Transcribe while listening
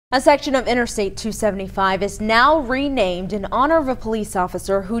A section of Interstate 275 is now renamed in honor of a police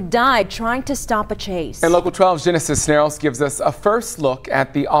officer who died trying to stop a chase. And Local 12's Genesis Snarles gives us a first look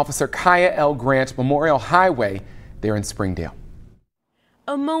at the Officer Kaia Grant Memorial Highway there in Springdale.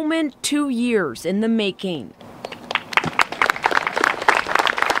 A moment 2 years in the making.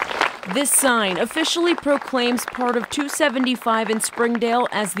 This sign officially proclaims part of 275 in Springdale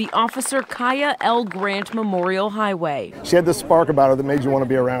as the Officer Kaia Grant Memorial Highway. She had this spark about her that made you want to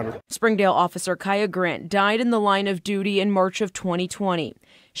be around her. Springdale Officer Kaia Grant died in the line of duty in March of 2020.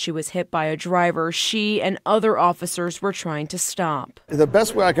 She was hit by a driver she and other officers were trying to stop. The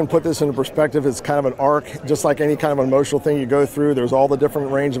best way I can put this into perspective is kind of an arc, just like any kind of emotional thing you go through. There's all the different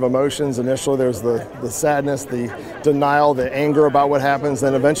range of emotions. Initially, there's the sadness, the denial, the anger about what happens.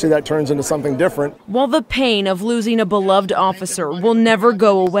 Then eventually that turns into something different. While the pain of losing a beloved officer will never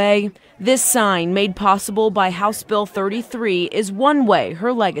go away, this sign, made possible by House Bill 33, is one way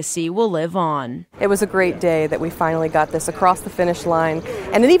her legacy will live on. It was a great day that we finally got this across the finish line,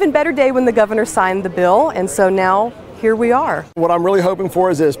 and an even better day when the governor signed the bill, and so now here we are. What I'm really hoping for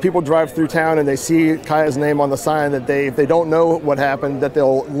is as people drive through town and they see Kaia's name on the sign, that if they don't know what happened, that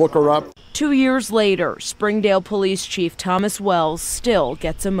they'll look her up. 2 years later, Springdale Police Chief Thomas Wells still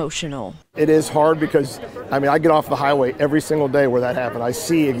gets emotional. It is hard because, I get off the highway every single day where that happened. I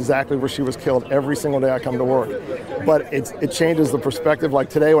see exactly where she was killed every single day I come to work. But it changes the perspective. Like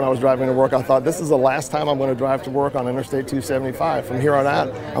today when I was driving to work, I thought this is the last time I'm going to drive to work on Interstate 275. From here on out,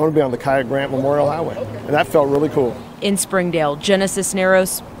 I'm going to be on the Kaia Grant Memorial Highway. And that felt really cool. In Springdale, Genesis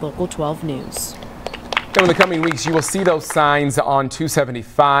Snarles, Local 12 News. In the coming weeks, you will see those signs on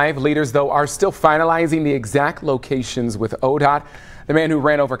 275. Leaders, though, are still finalizing the exact locations with ODOT. The man who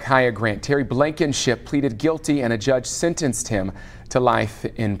ran over Kaia Grant, Terry Blankenship, pleaded guilty and a judge sentenced him to life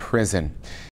in prison.